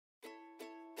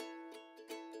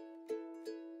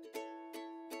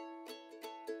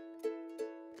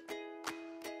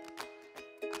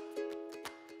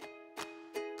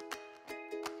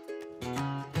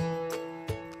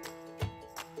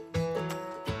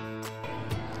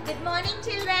Good morning,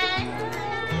 children.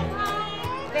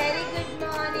 Very good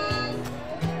morning.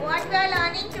 What we are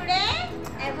learning today?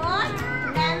 About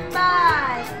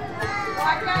numbers.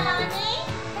 What we are learning?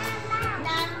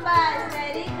 Numbers.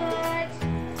 Very good.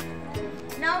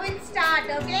 Now we'll start,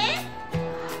 okay?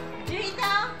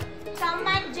 Juhita, come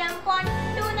and jump on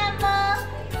 2 number.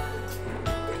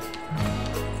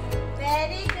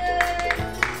 Very good.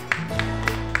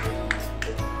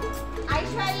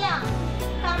 Aishwarya,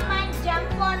 come and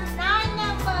jump on 9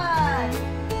 number.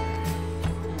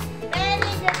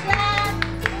 Very good, clap.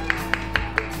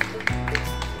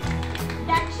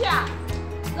 Daksha,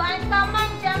 go and come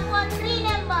and jump on 3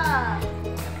 number.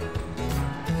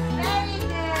 Very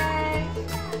good.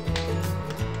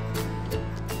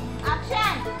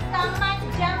 Akshan, come and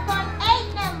jump on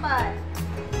 8 number.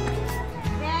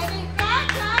 Very good.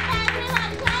 Clap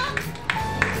everyone, clap.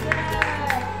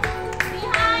 Good.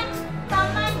 Behind,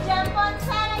 come and jump on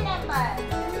 7 number.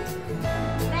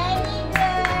 Very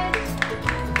good.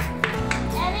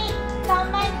 Eric,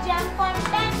 come and jump on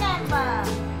 10 number.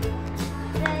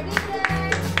 Very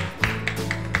good.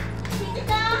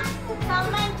 Shikita,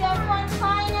 come and jump on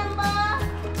 5 number.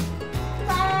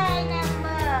 5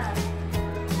 number.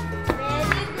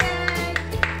 Very good.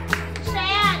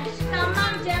 Shreyansh, come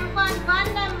and jump on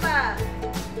 1 number.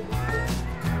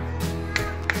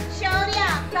 Shaurya,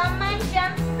 come and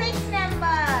jump 6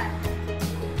 number.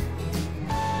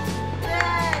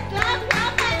 Good. Clap,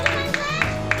 clap, everyone, clap.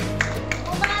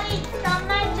 Umari,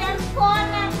 come and jump 4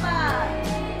 number.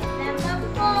 Number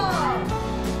 4.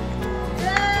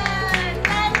 Good.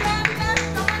 Clap, clap, clap.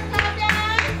 Come on, clap your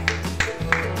hands.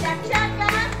 Daksha,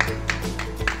 clap.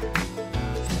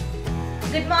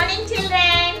 Good morning,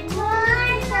 children.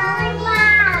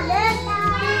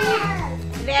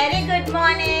 Very good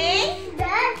morning.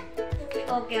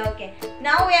 Okay.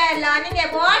 Now we are learning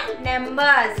about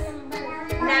numbers.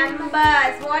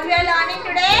 Numbers. What we are learning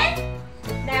today?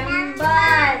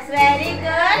 Numbers. Very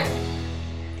good.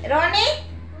 Ronnie,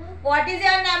 what is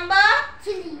your number?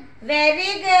 3.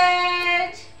 Very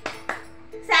good.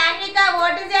 Sandvika,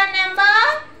 what is your number?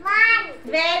 1.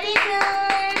 Very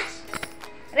good.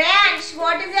 Rayansh,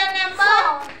 what is your number?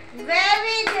 4.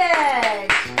 Very good.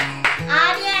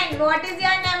 Aryan, what is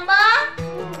your number? 2.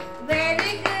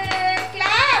 Very good.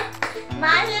 Clap.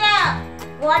 Mahira,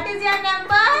 what is your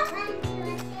number? 1.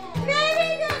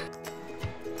 Very good.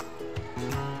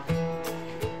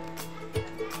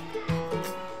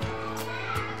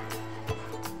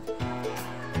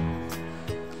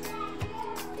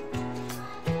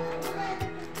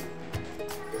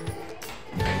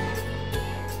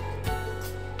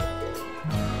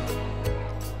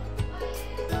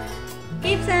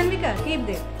 Keep Sanvika, keep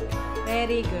there.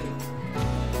 Very good.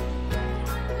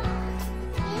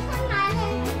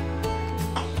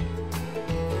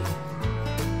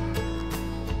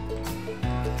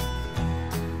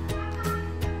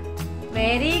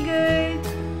 Very good.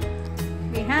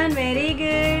 Vihan, very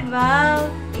good. Wow.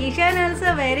 Ishan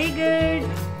also very good.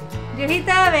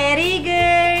 Juhita, very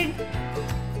good.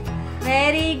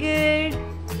 Very good.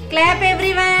 Clap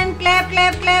everyone. Clap,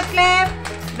 clap, clap, clap.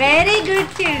 Very good,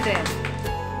 children.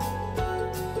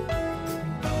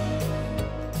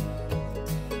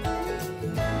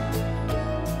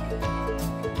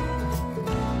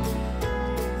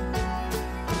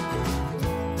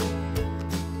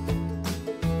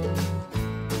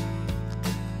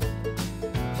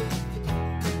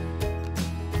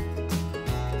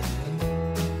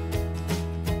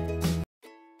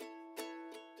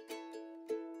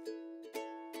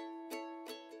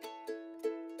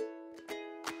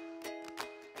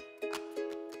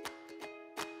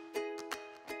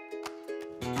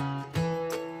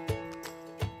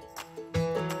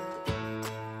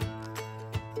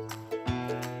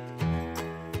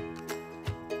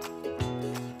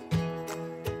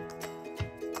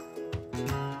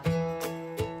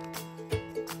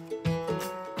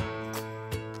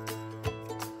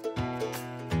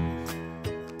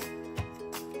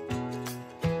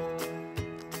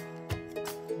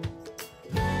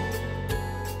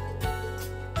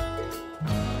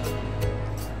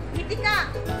 Ritika,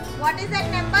 what is that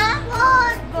number?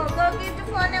 4. Go give to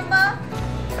 4 number.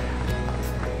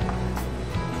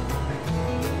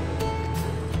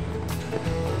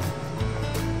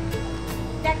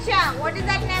 Daksha, what is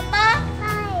that number?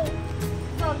 5.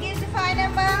 Go give to 5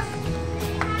 number.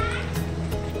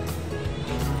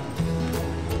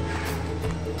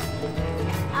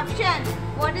 Akshan,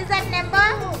 what is that number?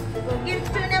 Go give to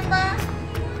 2 number.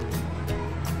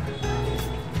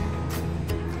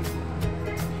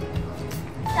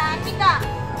 Sandvika,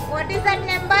 what is that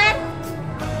number?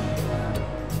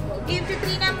 Go give to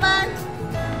 3 number.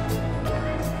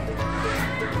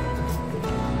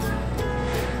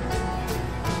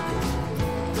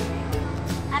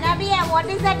 What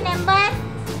is that number?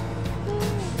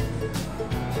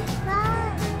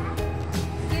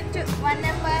 Give to one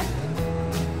number.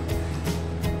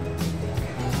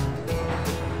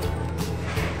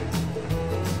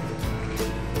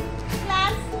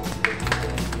 Class.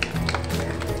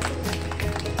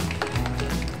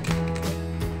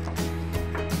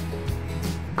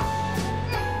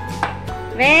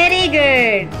 Very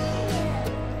good.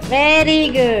 Very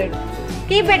good.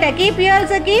 Keep better. Keep. You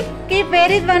also keep. Keep.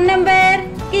 Where is one number?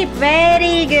 Keep.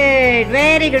 Very good.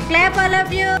 Very good. Clap all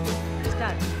of you.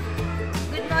 Start.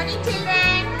 Good morning,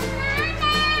 children.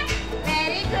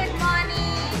 Very good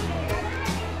morning.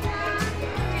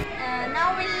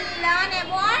 Now we'll learn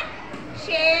about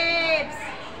shapes.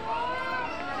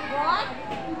 What?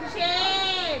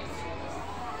 Shapes.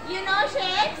 You know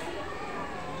shapes?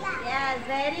 Yes,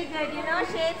 very good. You know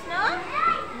shapes, no?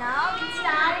 Now we'll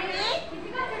start with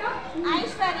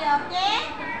Aishwarya, okay?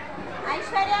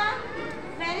 Aishwarya,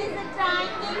 where is the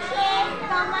triangle shape?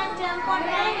 Come and jump on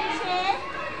triangle shape.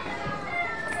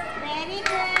 Very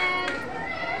good.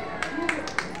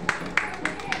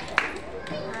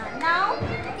 Now,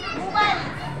 mobile.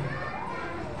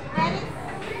 Where is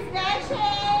square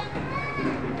shape?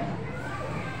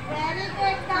 Very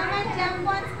good. Come and jump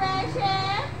on square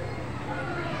shape.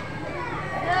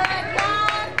 Good.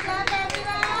 Clap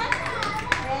everyone.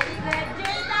 Very good.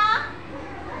 Jayla.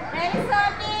 Where is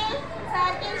circle?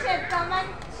 Circle shape. Come on.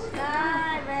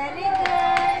 Very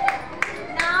good.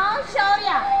 Now,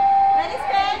 Shaurya. Where is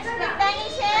rectangle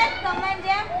shape? Come and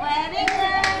jump. Very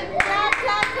good. Clap,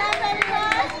 clap, clap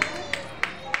everyone.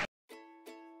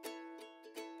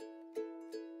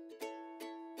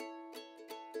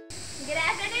 Good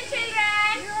afternoon,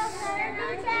 children.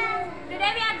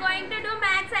 Today we are going to do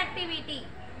maths activity.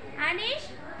 Anish,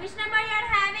 which number you are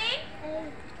having?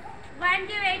 1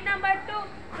 give 8 number 2.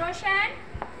 Roshan.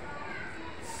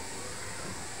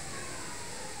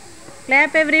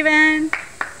 Clap everyone.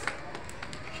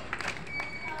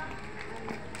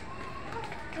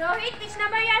 Rohit, which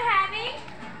number you are having?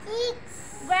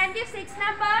 6. Go and give 6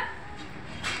 number.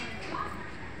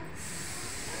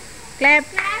 Clap.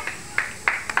 Clap.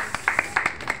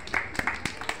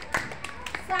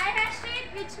 Sai Harshit,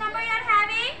 which number you are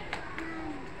having?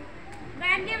 Go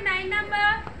and give 9 number.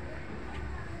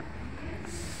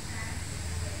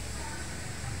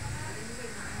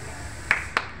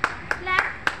 Clap.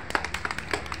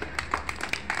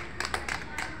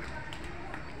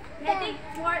 Yatik,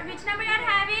 which number you are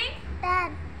having?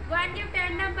 10. Go and give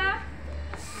 10 number.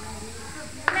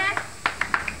 Clap.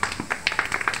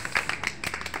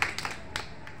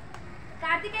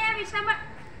 Kartikeya, which number?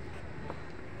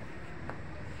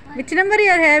 Which number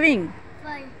you are having?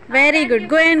 5. Very good.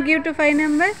 Go and give to 5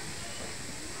 number.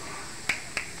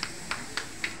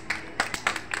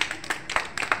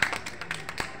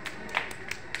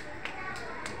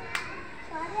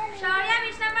 Shaurya,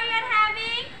 which number you are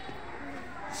having?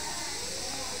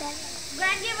 Go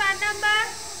and give 1 number.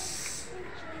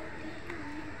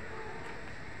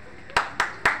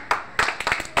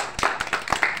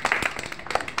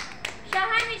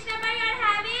 Shahan, which number you are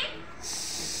having?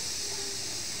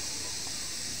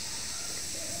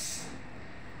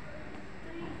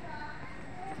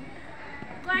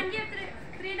 Go and give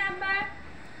 3 number.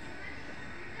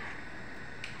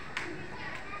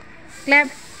 Clap.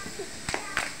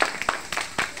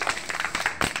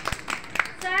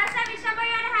 Sahasa, which number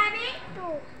you are having? 2.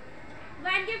 Go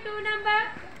and give 2 number.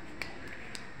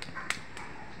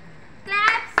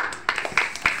 Claps.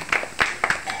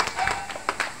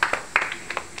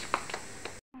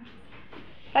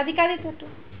 Radhika dito to.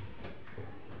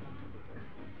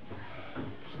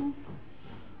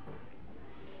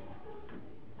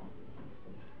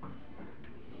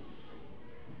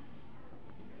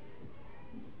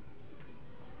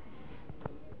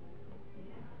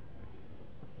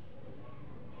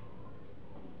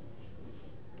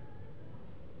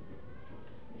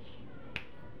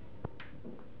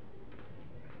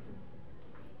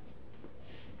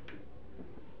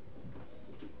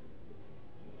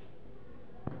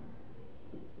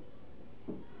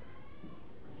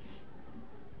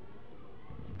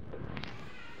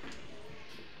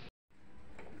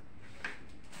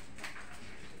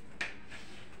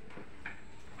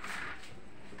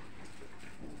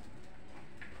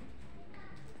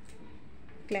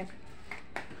 Clap.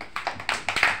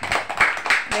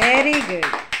 Very good.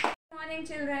 Good morning,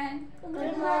 children.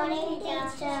 Good morning,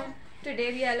 teacher.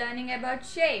 Today we are learning about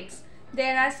shapes.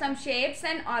 There are some shapes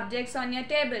and objects on your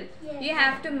table. Yes. You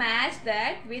have to match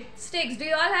that with sticks. Do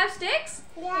you all have sticks?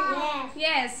 Yes.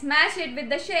 Yes, match it with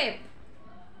the shape.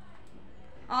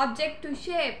 Object to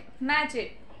shape, match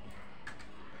it.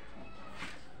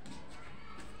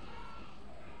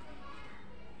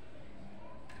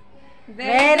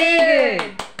 Very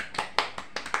good.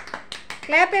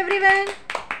 Clap everyone.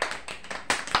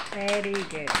 Very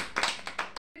good.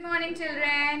 Good morning,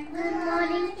 children. Good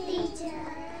morning, teacher.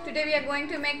 Today we are going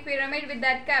to make pyramid with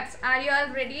that cups. Are you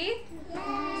all ready?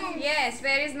 Yes. Yes.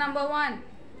 Where is number 1?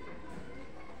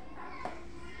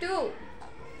 2,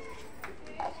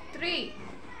 3,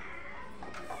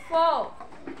 4,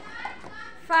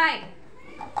 5,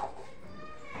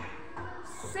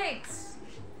 6,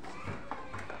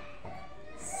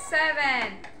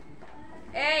 7,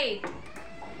 8,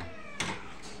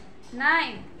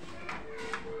 9,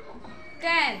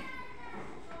 10.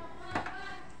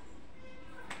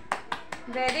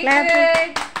 Very Clap.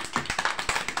 good.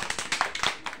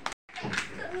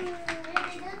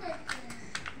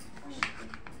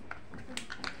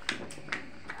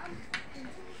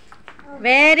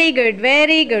 Very good.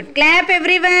 Very good. Clap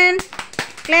everyone.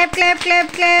 Clap, clap, clap,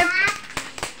 clap.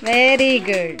 Very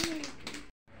good.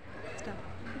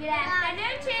 Good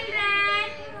afternoon, children.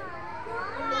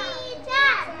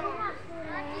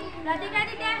 Radhika,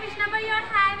 Ditya, which number you are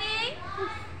having?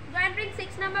 Go and bring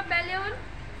 6 number balloon.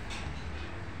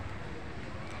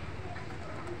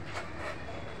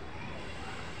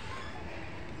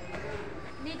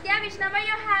 Ditya, which number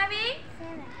you are having?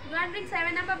 Go and bring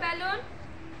 7 number balloon.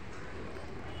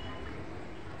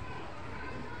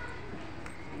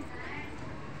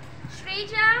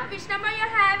 Shrija, which number you are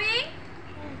having?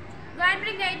 Go and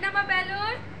bring 8 number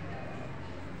balloon.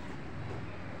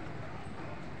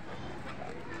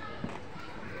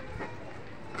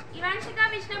 Ivanshika,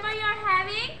 which number you are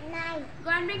having? 9. Go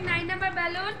and bring 9 number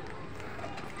balloon.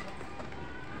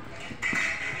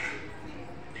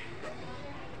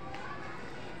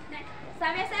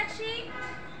 Savyasakshi,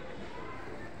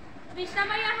 which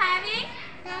number you are having?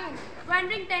 10. Go and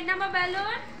bring 10 number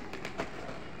balloon.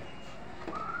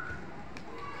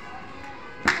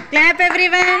 Clap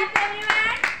everyone. Clap